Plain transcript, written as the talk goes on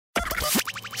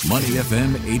Money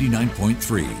FM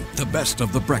 89.3, the best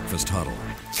of the breakfast huddle.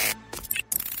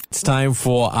 It's time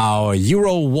for our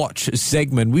Euro Watch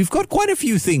segment. We've got quite a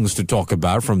few things to talk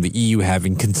about, from the EU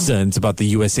having concerns about the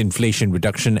US Inflation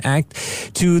Reduction Act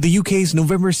to the UK's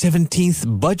November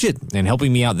 17th budget. And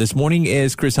helping me out this morning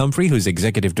is Chris Humphrey, who's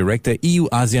Executive Director, EU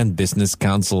ASEAN Business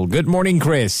Council. Good morning,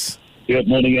 Chris. Good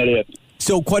morning, Elliot.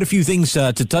 So quite a few things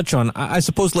to touch on. I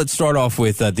suppose let's start off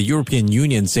with the European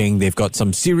Union saying they've got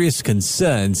some serious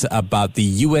concerns about the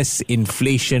US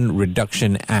Inflation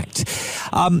Reduction Act.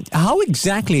 How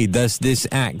exactly does this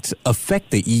act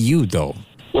affect the EU, though?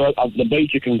 Well, the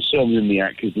major concern in the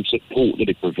act is the support that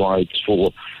it provides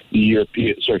for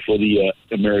the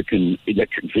American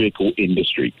electric vehicle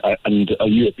industry. And a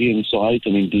European side,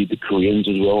 and indeed the Koreans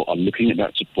as well, are looking at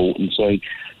that support and saying,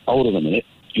 hold on a minute,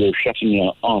 you're shutting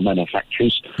out our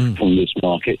manufacturers from this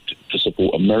market to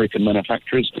support American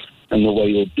manufacturers, and the way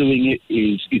you're doing it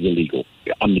is illegal.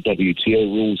 Under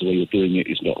WTO rules, the way you're doing it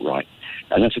is not right.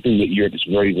 And that's the thing that Europe is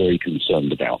very, very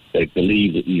concerned about. They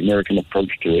believe that the American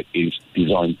approach to it is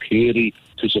designed purely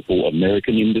to support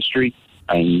American industry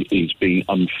and is being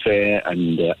unfair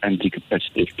and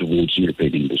anti-competitive towards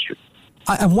European industry.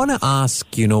 I want to ask,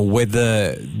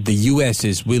 whether the US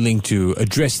is willing to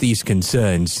address these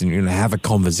concerns and have a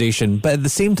conversation. But at the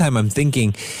same time, I'm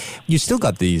thinking, you still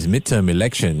got these midterm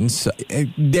elections.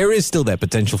 There is still that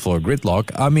potential for a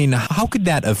gridlock. I mean, how could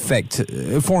that affect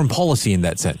foreign policy in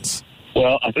that sense?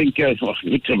 Well, I think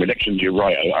midterm elections, you're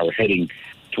right, are heading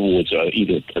towards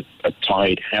either a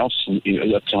tied House,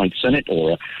 a tied Senate,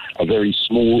 or a very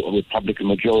small Republican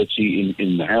majority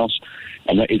in the House,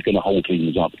 and that is going to hold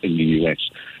things up in the US.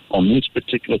 On this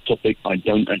particular topic, I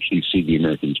don't actually see the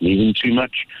Americans moving too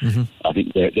much. Mm-hmm. I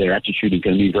think their attitude is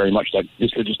going to be very much like,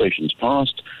 this legislation's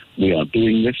passed, we are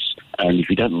doing this, and if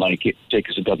you don't like it, take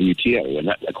us to WTO. And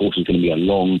that, of course, is going to be a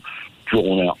long,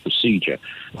 drawn-out procedure.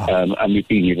 Wow. And we've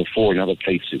been here before in other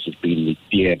cases. There's been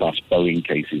the Airbus Boeing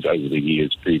cases over the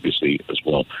years previously as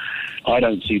well. I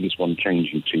don't see this one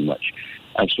changing too much.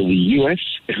 As for the US,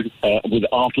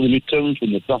 after the midterms,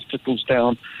 when the dust settles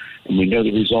down and we know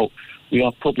the result, we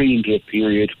are probably into a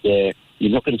period where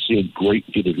you're not going to see a great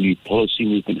deal of new policy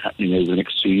movement happening over the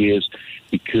next 2 years,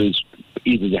 because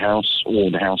either the House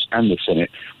or the House and the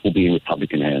Senate will be in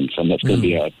Republican hands, and that's going to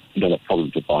be another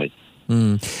problem for Biden.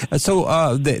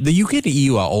 So the UK and the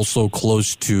EU are also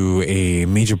close to a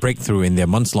major breakthrough in their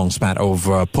months-long spat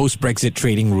over post-Brexit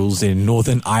trading rules in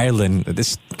Northern Ireland.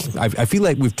 I feel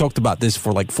like we've talked about this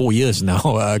for like 4 years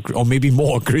now, or maybe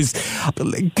more, Chris.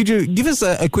 Could you give us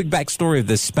a quick backstory of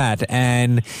this spat?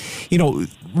 And,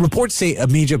 reports say a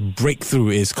major breakthrough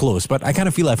is close, but I kind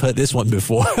of feel I've heard this one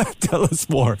before. Tell us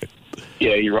more.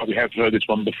 Yeah, you're right. We have heard this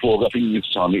one before, but I think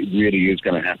this time it really is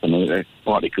going to happen,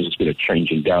 partly because it's been a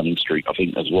change in Downing Street, I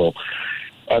think, as well.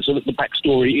 So the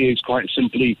backstory is quite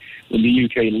simply, when the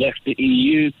UK left the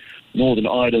EU, Northern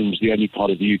Ireland was the only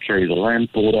part of the UK with a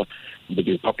land border with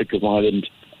the Republic of Ireland,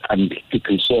 and the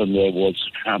concern there was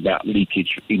how about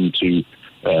leakage into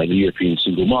the European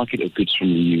single market of goods from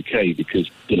the UK, because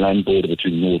the land border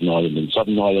between Northern Ireland and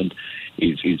Southern Ireland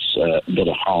is not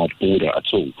a hard border at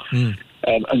all.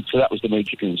 And so that was the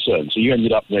major concern. So you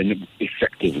ended up then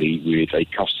effectively with a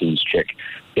customs check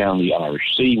down the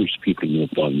Irish Sea, which people in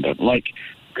Northern Ireland don't like,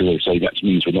 because they say that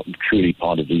means we're not truly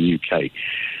part of the UK.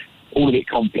 All a bit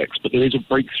complex, but there is a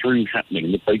breakthrough happening,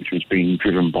 and the breakthrough is being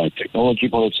driven by technology,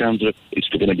 by the sounds of it. It's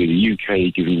going to be the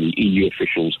UK giving the EU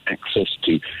officials access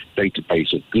to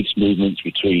database of goods movements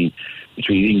between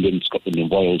England, Scotland and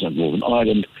Wales and Northern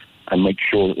Ireland, and make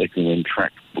sure that they can then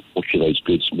track which of those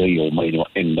goods may or may not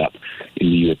end up in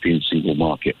the European single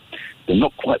market. They're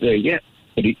not quite there yet,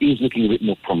 but it is looking a bit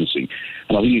more promising.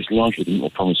 And I think it's largely looking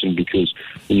more promising because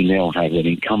we now have an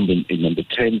incumbent in number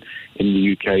 10 in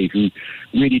the UK who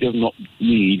really does not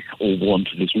need or want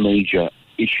this major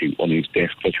issue on his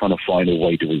desk. They're trying to find a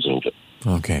way to resolve it.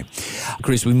 Okay.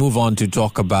 Chris, we move on to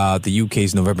talk about the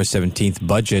UK's November 17th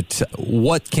budget.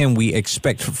 What can we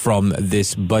expect from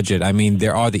this budget? I mean,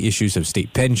 there are the issues of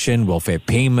state pension, welfare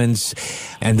payments,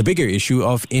 and the bigger issue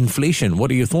of inflation.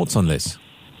 What are your thoughts on this?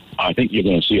 I think you're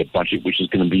going to see a budget which is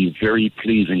going to be very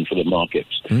pleasing for the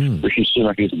markets. Rishi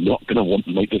Sunak is not going to want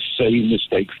to make the same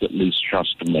mistakes that Liz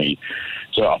Truss made.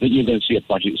 So I think you're going to see a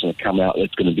budget that's going to come out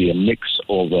that's going to be a mix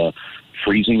of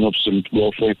freezing of some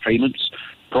welfare payments,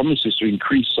 promises to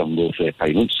increase some welfare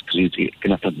payments, because he's going to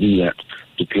have to do that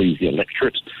to please the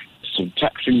electorate, some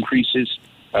tax increases,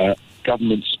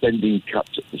 government spending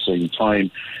cuts at the same time,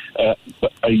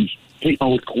 but I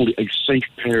would call it a safe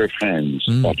pair of hands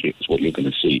budget is what you're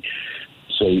going to see.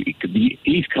 So it could be,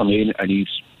 he's come in and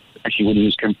he's actually, when he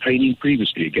was campaigning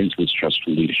previously against Liz Truss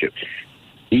for leadership,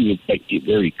 he would make it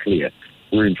very clear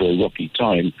we're in for a rocky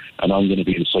time, and I'm going to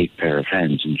be the safe pair of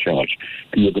hands in charge.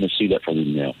 And you're going to see that from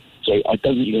him now. So I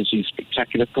don't think you're going to see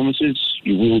spectacular promises.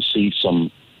 You will see some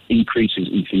increases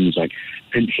in things like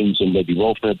pensions and maybe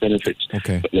welfare benefits, but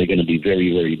they're going to be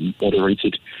very, very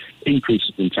moderated.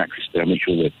 Increases in taxes, they'll make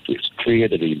sure that it's clear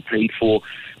they're being paid for,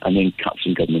 and then cuts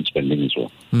in government spending as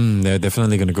well. They're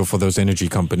definitely going to go for those energy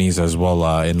companies as well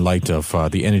in light of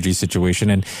the energy situation.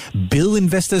 And build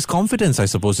investors' confidence, I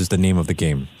suppose, is the name of the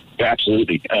game.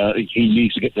 Absolutely. He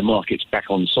needs to get the markets back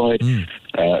on side,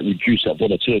 reduce that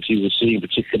volatility we're seeing,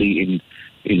 particularly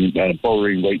in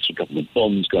borrowing rates of government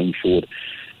bonds going forward.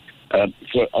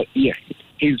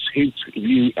 His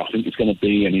view, I think, is going to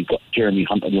be, and he's got Jeremy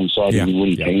Hunt alongside him,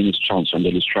 Willie Kane as Chancellor under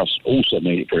Liz Truss, also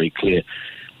made it very clear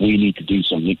we need to do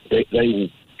something. They will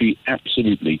be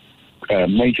absolutely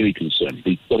majorly concerned.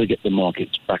 We've got to get the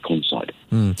markets back on side.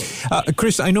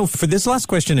 Chris, I know for this last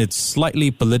question, it's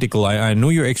slightly political. I know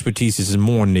your expertise is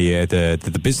more on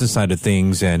the business side of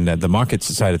things and the market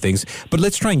side of things, but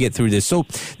let's try and get through this. So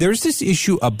there is this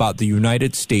issue about the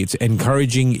United States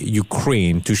encouraging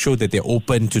Ukraine to show that they're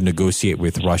open to negotiate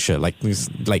with Russia, like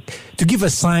to give a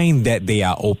sign that they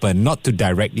are open, not to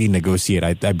directly negotiate.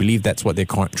 I believe that's what they're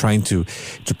trying to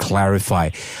clarify.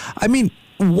 I mean,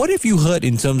 what have you heard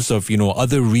in terms of,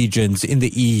 other regions in the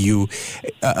EU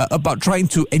about trying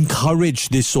to encourage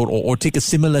this sort or take a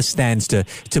similar stance to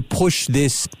push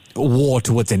this war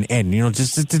towards an end,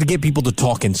 just to get people to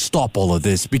talk and stop all of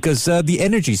this, because the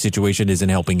energy situation isn't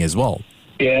helping as well?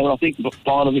 Yeah, well, I think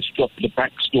part of this stuff, the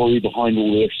backstory behind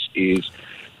all this is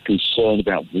concern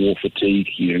about war fatigue,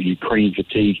 Ukraine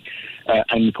fatigue,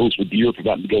 and of course with Europe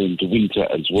about to go into winter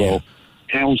as well. Yeah.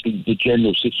 How's the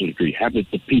general citizenry, how the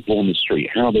people on the street,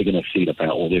 how are they going to feel about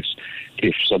all this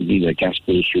if suddenly their gas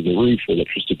bills through the roof, or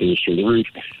electricity bills through the roof,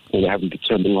 or they're having to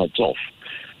turn the lights off?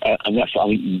 And that's, I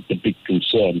think, the big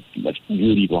concern that's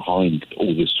really behind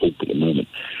all this talk at the moment.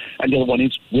 And the other one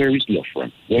is, where is the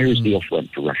off-ramp? Where is the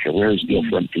off-ramp for Russia? Where is the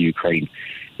off-ramp for Ukraine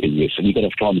in this? And you've got to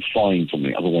try and find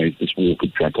something, otherwise this war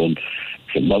could drag on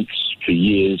for months, for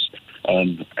years.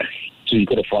 So you've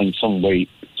got to find some way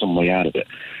out of it.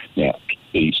 Now,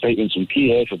 the statements from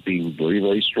Kiev have been very,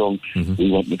 very strong. We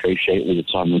won't negotiate all the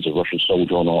time as a Russian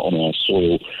soldier on our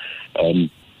soil.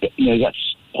 But,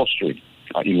 that's posturing.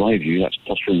 In my view, that's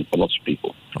posturing for lots of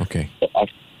people. Okay. But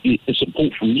the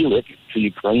support from Europe for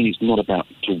Ukraine is not about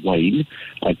to wane,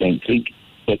 I don't think.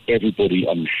 But everybody,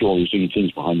 I'm sure, is doing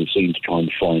things behind the scenes to try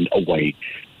and find a way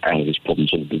out of this problem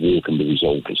so that the war can be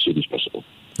resolved as soon as possible.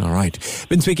 All right.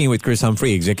 Been speaking with Chris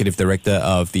Humphrey, Executive Director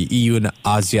of the EU and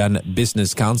ASEAN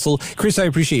Business Council. Chris, I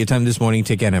appreciate your time this morning.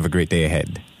 Take care and have a great day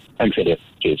ahead. Thanks, Eddie.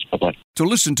 Cheers. Bye-bye. To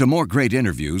listen to more great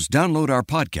interviews, download our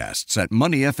podcasts at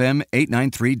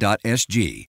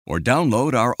moneyfm893.sg or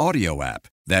download our audio app.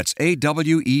 That's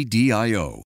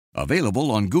AWEDIO.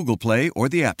 Available on Google Play or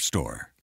the App Store.